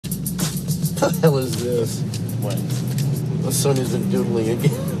the hell is this? What? My son has been doodling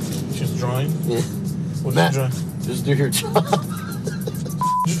again. She's drawing? Yeah. What's Matt, she drawing? just do your job.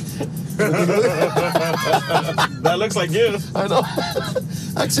 That looks like you. I know.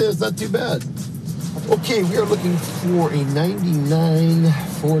 Actually, it's not too bad. Okay, we are looking for a 99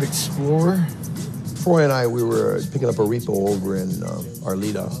 Ford Explorer. Troy and I, we were picking up a repo over in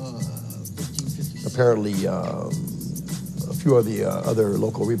Arleta. Apparently, a few of the other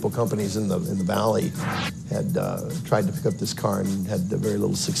local repo companies in the valley had tried to pick up this car and had very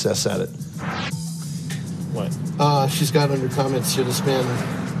little success at it. What? She's got under comments here, this man,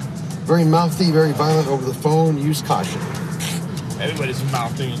 very mouthy, very violent over the phone, use caution. Everybody's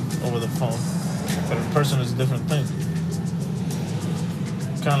mouthing over the phone, but in person is a different thing.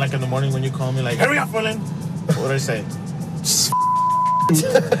 Kind of like in the morning when you call me like, hurry up, William. What do I say?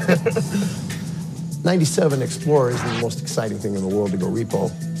 97 Explorer isn't the most exciting thing in the world to go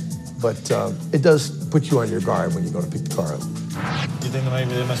repo, but it does put you on your guard when you go to pick the car up. You think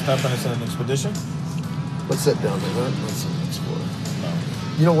maybe they messed up and it's an expedition? What's that down there, huh? That's an Explorer. No.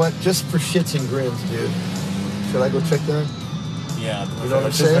 You know what? Just for shits and grins, dude. Should I go check that? Yeah. You know what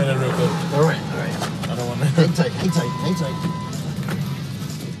I'm saying? Real good. All right. I don't want to. Hang tight.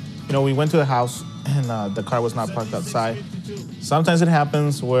 You know, we went to the house and the car was not parked outside. Sometimes it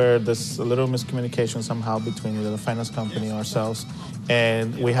happens where there's a little miscommunication somehow between either the finance company or ourselves,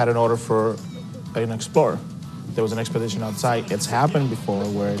 and we had an order for an Explorer. There was an expedition outside. It's happened before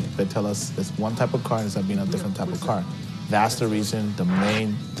where they tell us it's one type of car and it's being a different type of car. That's the reason, the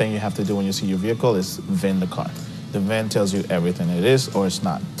main thing you have to do when you see your vehicle is VIN the car. The VIN tells you everything it is or it's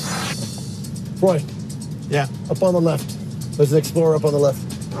not. Roy. Yeah. Up on the left. There's an Explorer up on the left.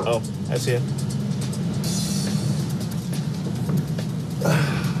 Oh, I see it.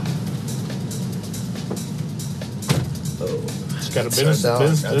 It's got a business I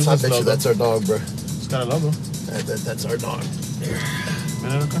bet logo. you that's our dog, bro. It's got a logo. That's our dog.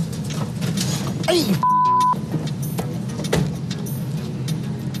 Hey!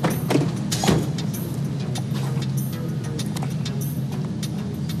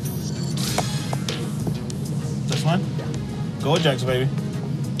 This one? Go-Jacks, baby.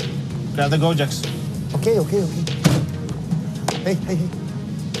 Grab the Go-Jacks. Okay. Hey.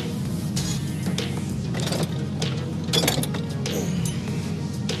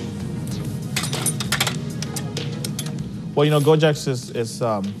 Well, you know, Go-Jacks is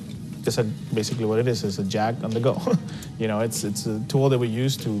basically what it is. It's a jack on the go. You know, it's a tool that we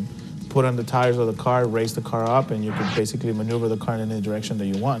use to put on the tires of the car, raise the car up, and you can basically maneuver the car in any direction that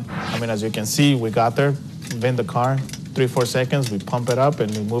you want. I mean, as you can see, we got there, VIN the car, 3-4 seconds, we pump it up,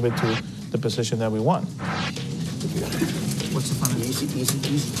 and we move it to the position that we want. What's the fun? Easy.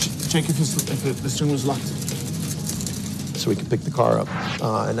 Check if the string was locked. So we could pick the car up,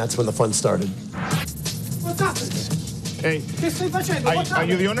 and that's when the fun started. What's happening? Hey, are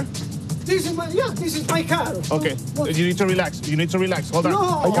you the owner? This is my car. Okay, you need to relax. Hold on. No.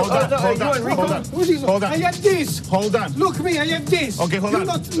 Hold on. What is it? Hold on. I have this. Hold on. Look me, I have this. Okay, hold on.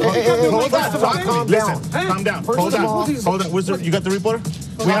 Hold on. Listen, calm down. Hold on. You got the reporter?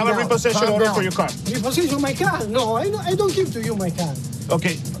 We have a repossession order for your car. Repossession my car? No, I don't give to you my car.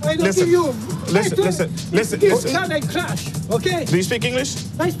 Okay, I don't give you. Listen. This car I crash, okay? Do you speak English?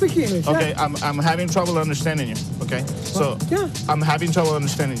 I speak English. Okay, yeah. I'm having trouble understanding you, okay? So, yeah. I'm having trouble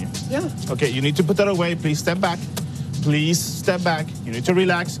understanding you. Yeah. Okay, you need to put that away. Please step back. You need to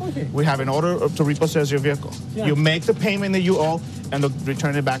relax. Okay. We have an order to repossess your vehicle. Yeah. You make the payment that you owe, and they'll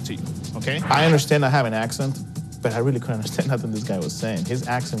return it back to you, okay? I understand I have an accent, but I really couldn't understand nothing this guy was saying. His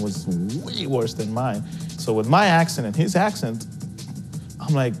accent was way worse than mine. So with my accent and his accent,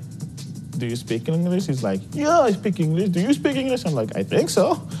 I'm like, do you speak English? He's like, yeah, I speak English. Do you speak English? I'm like, I think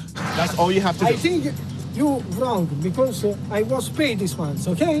so. That's all you have to do. I think you're wrong because I was paid this month,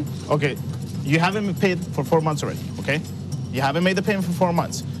 okay? Okay, you haven't been paid for 4 months already, okay? You haven't made the payment for 4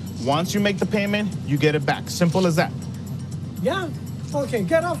 months. Once you make the payment, you get it back. Simple as that. Yeah? Okay,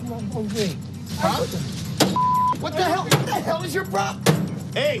 get off on me. Huh? What the hell is your problem?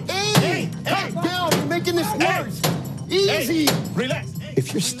 Hey, Calm down, you're making this worse. Easy. Hey, relax.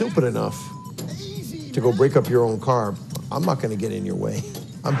 If you're stupid enough to go break up your own car, I'm not going to get in your way.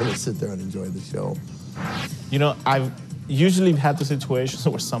 I'm going to sit there and enjoy the show. You know, I've usually had the situations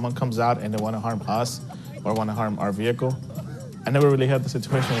where someone comes out and they want to harm us or want to harm our vehicle. I never really had the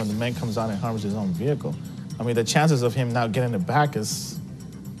situation when the man comes out and harms his own vehicle. I mean, the chances of him now getting it back is,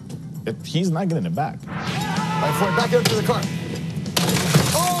 he's not getting it back. All right, Ford, back up to the car.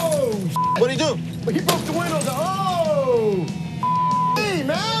 Oh, What'd he do? he broke the windows. Oh! Hey,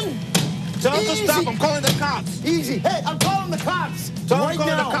 man! Tell him to stop. I'm calling the cops. Easy. Hey, I'm calling the cops. Tell him right I'm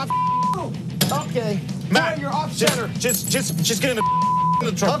calling now. the cops. Okay. Matt, Boy, you're off center. Just get in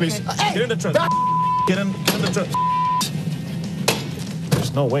the truck, Okay. please. Hey, Get in the truck. Get in the truck.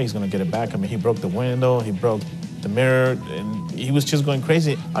 There's no way he's gonna get it back. I mean, he broke the window, he broke the mirror, and he was just going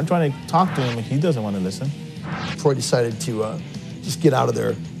crazy. I'm trying to talk to him, and he doesn't want to listen. Troy decided to just get out of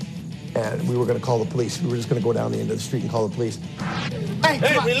there, and we were going to call the police. We were just going to go down the end of the street and call the police. Hey,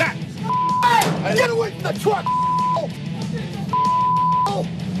 Relax. Hey, get away from the truck! Oh.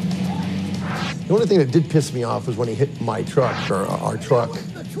 The only thing that did piss me off was when he hit my truck, or our truck,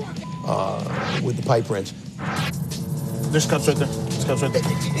 with the pipe wrench. There's cops right there. There's cops right there.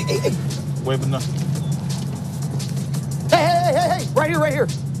 Hey. Waving now. Hey, right here.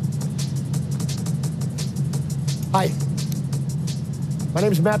 Hi. My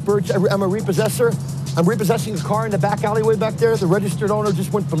name is Matt Birch. I'm a repossessor. I'm repossessing a car in the back alleyway back there. The registered owner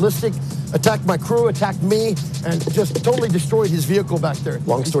just went ballistic, attacked my crew, attacked me, and just totally destroyed his vehicle back there.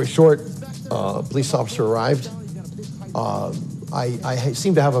 Long story short, a police officer arrived. I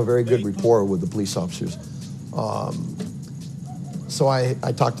seem to have a very good rapport with the police officers. So I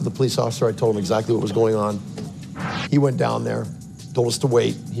talked to the police officer. I told him exactly what was going on. He went down there, told us to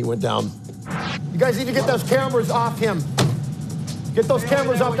wait. He went down. You guys need to get those cameras off him. Get those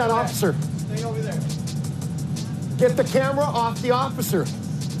cameras off that officer. Stay over there. Get the camera off the officer.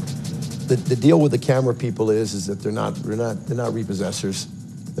 The deal with the camera people is that they're not repossessors.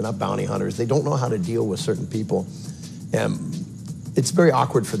 They're not bounty hunters. They don't know how to deal with certain people. And it's very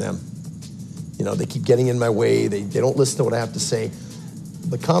awkward for them. You know, they keep getting in my way. They don't listen to what I have to say.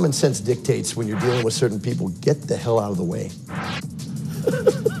 The common sense dictates when you're dealing with certain people, get the hell out of the way.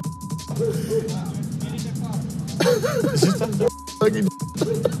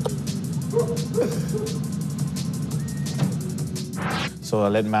 So I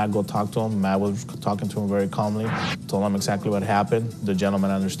let Matt go talk to him. Matt was talking to him very calmly, told him exactly what happened. The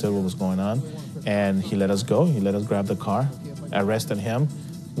gentleman understood what was going on, and he let us go. He let us grab the car, arrested him.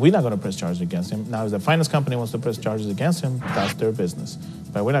 We're not going to press charges against him. Now, if the finance company wants to press charges against him, that's their business.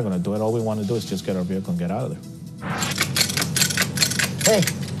 But we're not going to do it. All we want to do is just get our vehicle and get out of there. Hey,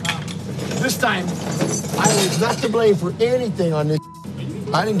 this time, I was not to blame for anything on this.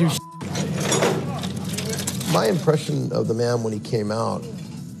 I didn't do shit. My impression of the man when he came out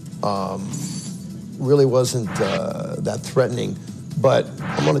really wasn't that threatening. But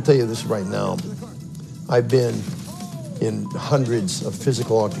I'm going to tell you this right now. I've been in hundreds of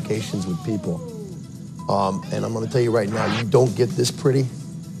physical altercations with people. And I'm going to tell you right now, you don't get this pretty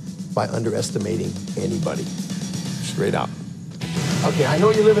by underestimating anybody. Straight out. Okay, I know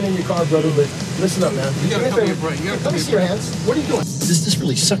you're living in your car, brother, but listen up, man. You gotta come here, bro. You gotta Let me see your hands. What are you doing? This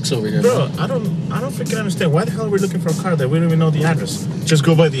really sucks over here. Bro, I don't freaking understand. Why the hell are we looking for a car that we don't even know the address? Just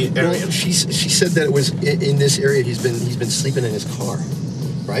go by the area. Well, she said that it was in this area. He's been sleeping in his car,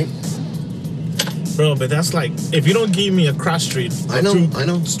 right? Bro, but that's like, if you don't give me a cross street, I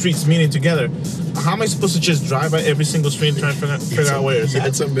know. Streets meeting together, how am I supposed to just drive by every single street and try to figure out where it's You at?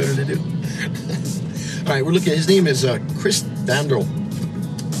 had something better to do. All right, we're looking. His name is Chris Vanderhurst.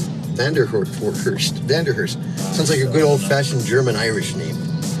 Sounds like a good old-fashioned German-Irish name.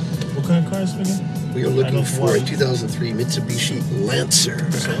 What kind of car is it again? We are looking for a 2003 Mitsubishi Lancer.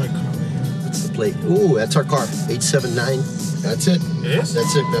 What's the plate? Ooh, that's our car. 879. That's it. It is?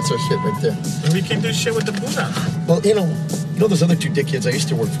 That's it. That's our shit right there. And we can do shit with the boot on. Well, you know those other two dickheads I used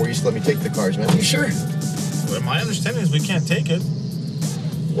to work for used to let me take the cars, man. Are you sure? Well, my understanding is we can't take it.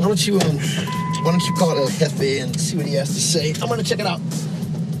 Why don't you call it a Hefe and see what he has to say? I'm gonna check it out.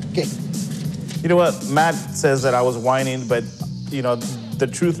 Okay. You know what? Matt says that I was whining, but you know, the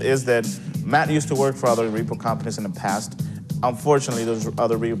truth is that Matt used to work for other repo companies in the past. Unfortunately, those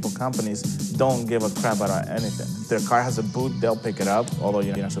other repo companies don't give a crap about anything. If their car has a boot, they'll pick it up, although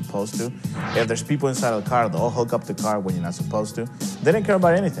you're not supposed to. If there's people inside of the car, they'll hook up the car when you're not supposed to. They didn't care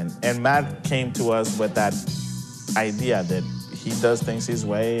about anything. And Matt came to us with that idea that he does things his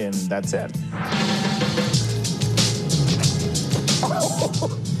way, and that's it.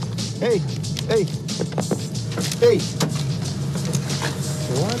 Hey.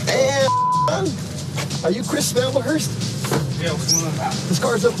 What? Hey, are you Chris Vanderhurst? Yeah, what's going on? This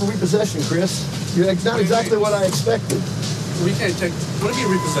car's up for repossession, Chris. You're not exactly what I expected. We can't take. What do you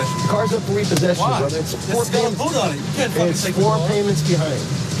mean repossession? The car's up for repossession, Why? brother. It's It's got a boot on it. You can't fucking It's take the 4 car. payments behind,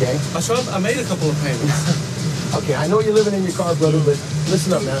 okay? I made a couple of payments. Okay, I know you're living in your car, brother, but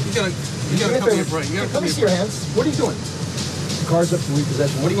listen up, man. You gotta come here, bro. You gotta Let me see your hands. What are you doing? The car's up for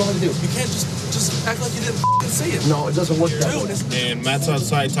repossession. What do you want me to do? You can't just act like you didn't see it. No, it doesn't work that Dude, way. it's And Matt's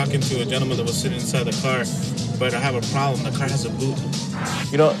outside talking to a gentleman that was sitting inside the car, but I have a problem. The car has a boot.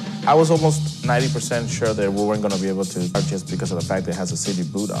 You know, I was almost 90% sure that we weren't going to be able to just because of the fact that it has a city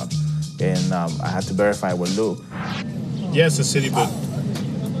boot on. and I had to verify with Lou. Yes, the city, but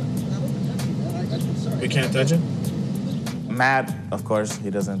we can't touch it? Matt, of course, he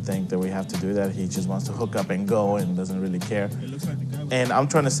doesn't think that we have to do that. He just wants to hook up and go and doesn't really care. And I'm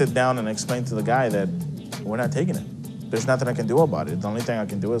trying to sit down and explain to the guy that we're not taking it. There's nothing I can do about it. The only thing I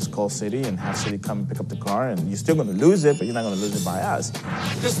can do is call City and have City come and pick up the car, and you're still gonna lose it, but you're not gonna lose it by us.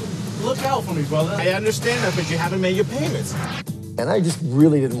 Just look out for me, brother. I understand that, but you haven't made your payments. And I just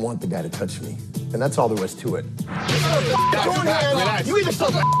really didn't want the guy to touch me. And that's all there was to it. Relax. You either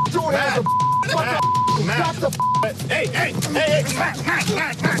stop throwing hands or Hey, Matt.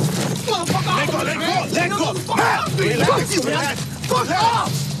 Let go. Matt, relax. Fuck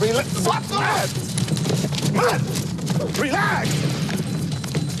off! Relax.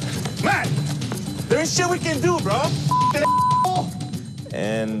 Matt, there ain't shit we can do, bro.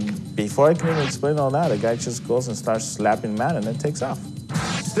 And before I can even explain all that, a guy just goes and starts slapping Matt and then takes off.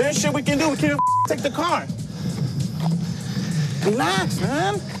 There ain't shit we can do. We can't take the car. Relax,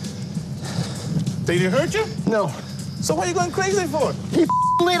 man. They didn't hurt you? No. So what are you going crazy for? He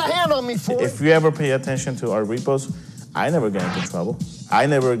laid a hand on me for it. If you ever pay attention to our repos, I never get into trouble. I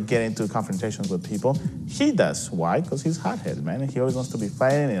never get into confrontations with people. He does. Why? Because he's hot-headed, man. He always wants to be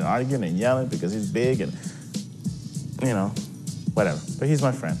fighting and arguing and yelling because he's big and, you know, whatever. But he's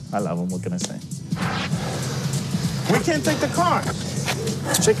my friend. I love him. What can I say? We can't take the car.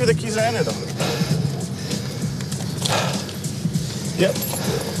 Check if the keys are in it, though. Yep.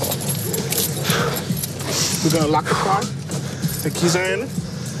 We're gonna lock the car. The keys are in it.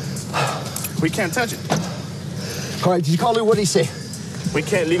 We can't touch it. All right, did you call Lou? What did he say? We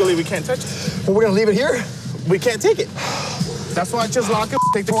can't, legally, we can't touch it. Well, we're gonna leave it here? We can't take it. That's why I just lock it,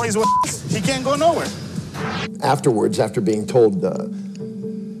 take the keys with us. He can't go nowhere. Afterwards, after being told that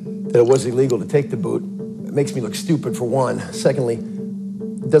it was illegal to take the boot, it makes me look stupid, for one. Secondly,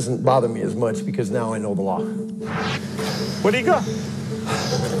 it doesn't bother me as much because now I know the law. Where'd he go?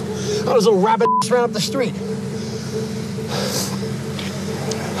 Oh, those little rabbit ran up the street.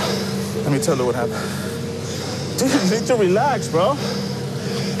 Let me tell you what happened. Dude, you need to relax, bro.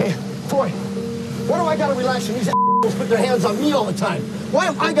 Hey, Troy, why do I gotta relax when these assholes put their hands on me all the time? Why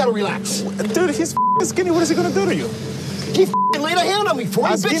am I gotta relax? Dude, he's skinny. What is he gonna do to you? He laid a hand on me for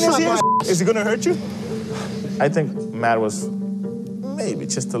it. As skinny as he is he gonna hurt you? I think Matt was maybe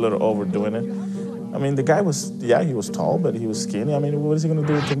just a little overdoing it. I mean, the guy was, yeah, he was tall, but he was skinny. I mean, what is he gonna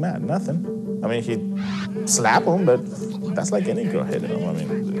do to Matt? Nothing. I mean, he'd slap him, but that's like any girl hitting him. I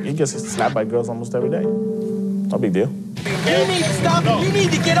mean, he gets slapped by girls almost every day. No big deal. You need to stop. No. You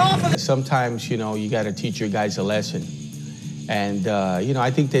need to get off of it. Sometimes, you know, you got to teach your guys a lesson. And, you know, I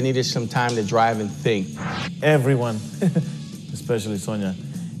think they needed some time to drive and think. Everyone, especially Sonia,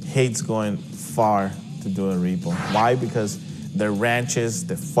 hates going far to do a repo. Why? Because they're ranches,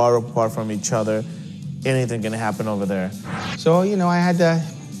 they're far apart from each other. Anything can happen over there. So, you know, I had to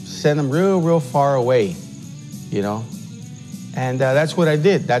send them real far away, you know. And that's what I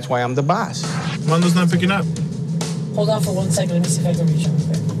did. That's why I'm the boss. Mando's not picking up. Hold on for 1 second. Let me see if I can reach him.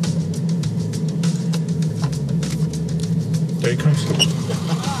 There he comes.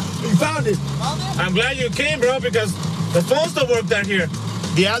 You found it. I'm glad you came, bro, because the phones don't work down here.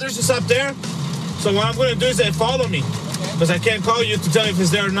 The address is up there. So what I'm going to do is say follow me. Because I can't call you to tell you if it's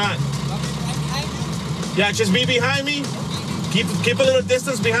there or not. Yeah, just be behind me. Keep a little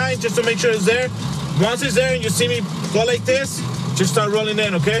distance behind just to make sure it's there. Once it's there and you see me go like this, just start rolling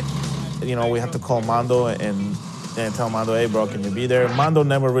in, okay? You know, we have to call Mando and tell Mando, hey, bro, can you be there? Mando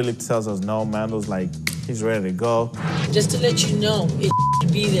never really tells us no. Mando's like, he's ready to go. Just to let you know, it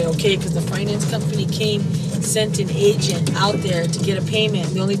should be there, okay? Because the finance company came, sent an agent out there to get a payment.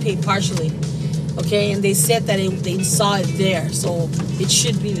 They only paid partially, okay? And they said that they saw it there, so it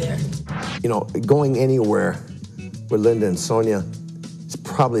should be there. You know, going anywhere with Linda and Sonia is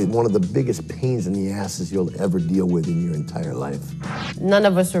probably one of the biggest pains in the asses you'll ever deal with in your entire life. None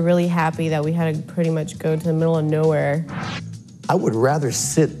of us were really happy that we had to pretty much go to the middle of nowhere. I would rather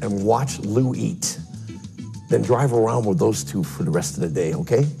sit and watch Lou eat than drive around with those two for the rest of the day,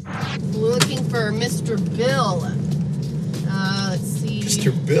 okay? We're looking for Mr. Bill. Let's see.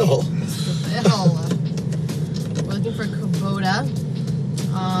 Mr. Bill? Mr. Bill. We're looking for Kubota,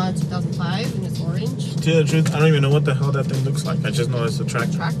 2005, and it's orange. To tell you the truth, I don't even know what the hell that thing looks like. I just know it's a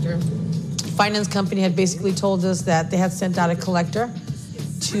tractor. Tractor. Finance company had basically told us that they had sent out a collector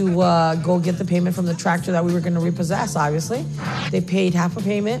to go get the payment from the tractor that we were going to repossess, obviously. They paid half a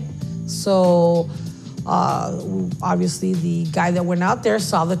payment. So obviously the guy that went out there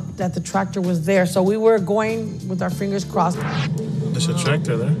saw that the tractor was there. So we were going with our fingers crossed. There's a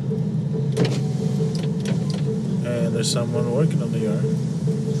tractor there. And there's someone working on the yard.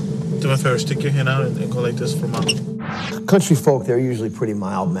 me a favor, stick your hand out and go like this for mom. Country folk, they're usually pretty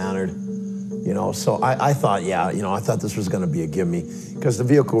mild-mannered, you know, so I thought, yeah, you know, I thought this was going to be a gimme because the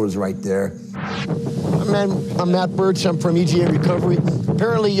vehicle was right there. I'm Matt Birch. I'm from EGA Recovery.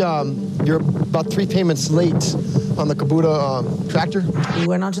 Apparently, you're about 3 payments late on the Kubota tractor. We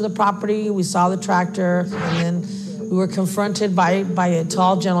went onto the property, we saw the tractor, and then we were confronted by a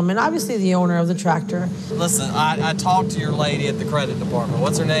tall gentleman, obviously the owner of the tractor. Listen, I talked to your lady at the credit department.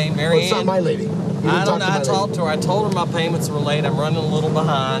 What's her name? Mary Ann? Well, it's not my lady. I don't know. I talked to her. I told her my payments were late. I'm running a little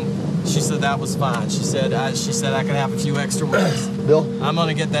behind. She said that was fine. She said I could have a few extra weeks. Bill? I'm going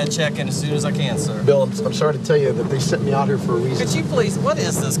to get that check in as soon as I can, sir. Bill, I'm sorry to tell you that they sent me out here for a reason. Could you please, what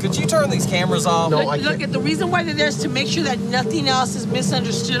is this? Could you turn these cameras off? No, I can't. Look, at the reason why they're there is to make sure that nothing else is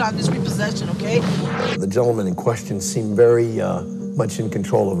misunderstood on this repossession, okay? The gentleman in question seemed very much in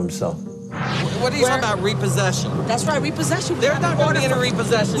control of himself. What are you talking about, repossession? That's right, repossession. They're not going to be in a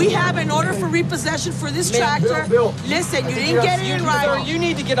repossession. We have an order for repossession for this tractor. Bill. Listen, you didn't get it in right. Sir, you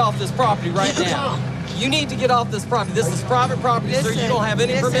need to get off this property right now. You need to get off this property. This is private property, sir. You don't have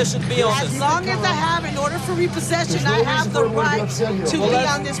any permission to be on this. As long as I have an order for repossession, I have the right to be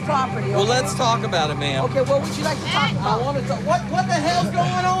on this property. Okay? Well, let's talk about it, ma'am. Okay, what would you like to talk about? I want to talk. What the hell's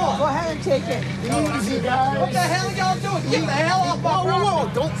going on? Go ahead and take it. Easy, guys. What the hell are y'all doing? Get the hell off my property. Whoa,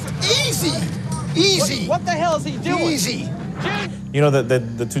 don't. Easy. Easy. What the hell is he doing? Easy. You know,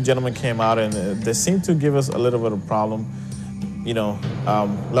 the 2 gentlemen came out and they seemed to give us a little bit of problem. You know,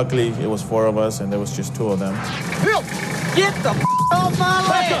 luckily it was 4 of us and there was just 2 of them. Bill, get the off my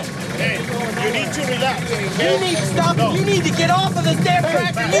land. Hey, you need to relax. You need to stop. No. You need to get off of this damn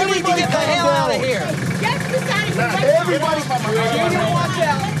tractor. You need to get the hell out of here. Everybody, Junior, watch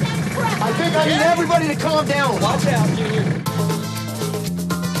out. I think I need everybody to calm down. Watch out, Junior.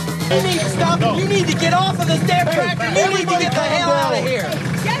 You need to stop. No. You need to get off of this damn tractor. You need to get the hell out of here.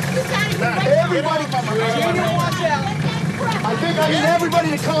 Everybody, Junior, watch out. I think I need everybody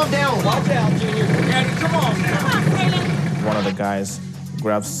to calm down. Watch out, Junior. Come on now. One of the guys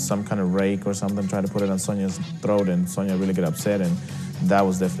grabbed some kind of rake or something, tried to put it on Sonia's throat, and Sonia really got upset, and that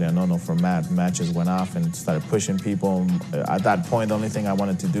was definitely a no-no for Matt. Matt just went off and started pushing people. At that point, the only thing I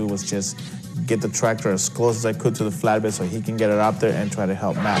wanted to do was just get the tractor as close as I could to the flatbed so he can get it out there and try to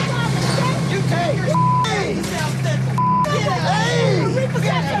help Matt.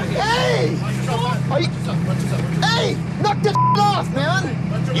 Hey! Knock that off, man!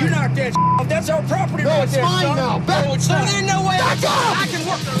 You knocked that off. That's our property right It's there, mine son. now. Back So there's no way Back up! I can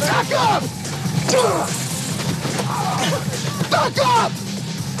work. Back up! Back up!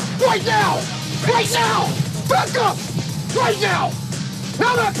 Right now! Right now! Back up! Right now! Now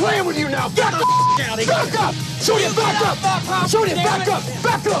I'm not playing with you now! Back up! Back up! Sonia, back up! Sonia, back up!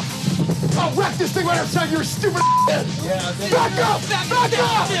 Back up! I'll wreck this thing right outside your stupid head! Back up! Back up! Back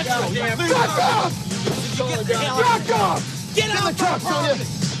up! Back up! Get in out the truck, of my Sonia!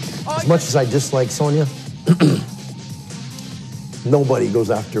 As much as I dislike Sonia, nobody goes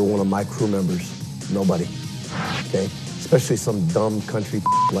after one of my crew members. Nobody. Okay? Especially some dumb country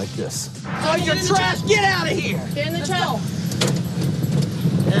like this. Oh, you're trash! Get out of here! Get in the truck.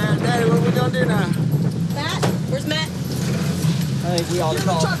 Yeah, Daddy, what we gonna do now? Matt, where's Matt? I think we ought to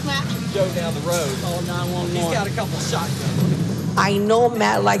call Matt. Joe down the road. Oh, 911. He's got a couple shotguns. I know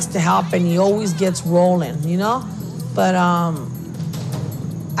Matt likes to help and he always gets rolling, you know? But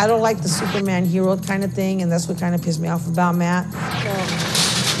I don't like the Superman hero kind of thing, and that's what kind of pissed me off about Matt.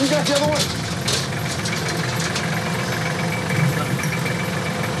 You got the other one?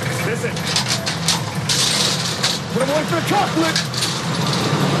 Listen. Put him away for the chocolate!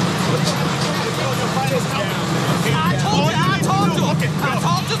 I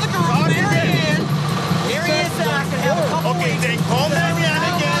talked to the girl, Marianne. Marianne said I could have a couple Okay, weeks. then call Marianne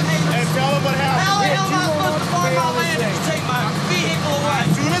again and tell her what happened. How the hell am I supposed to farm my land and take my vehicle away?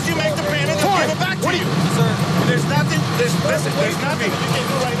 As soon as you make the payment, they'll give it back to you. Sir, There's nothing, listen, there's nothing you can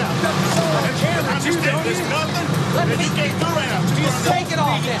do right now. Understand, there's nothing that you can do right now. just take it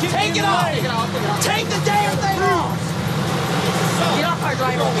off then. Take it off. Take the damn thing off. Get off our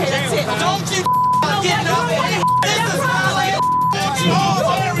driver, okay? That's it. Don't you get up. This is my land.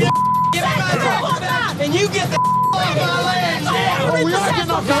 Get back. And you get the off my land now. Oh, we are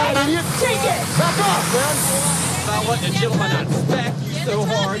getting off the land, idiot! Take it. Back off, man! I want the gentleman to smack you so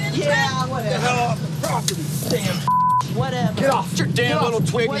hard. Yeah, whatever. Hell off the property. Damn. Whatever. Get off! Your damn little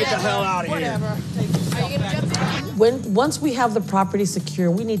twig and get the hell out of here. Once we have the property secure,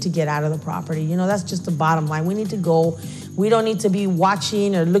 we need to get out of the property. You know, that's just the bottom line. We need to go. We don't need to be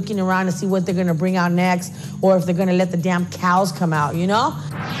watching or looking around to see what they're going to bring out next, or if they're going to let the damn cows come out, you know?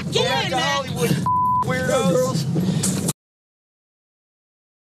 Get in, man! Hollywood, weirdos.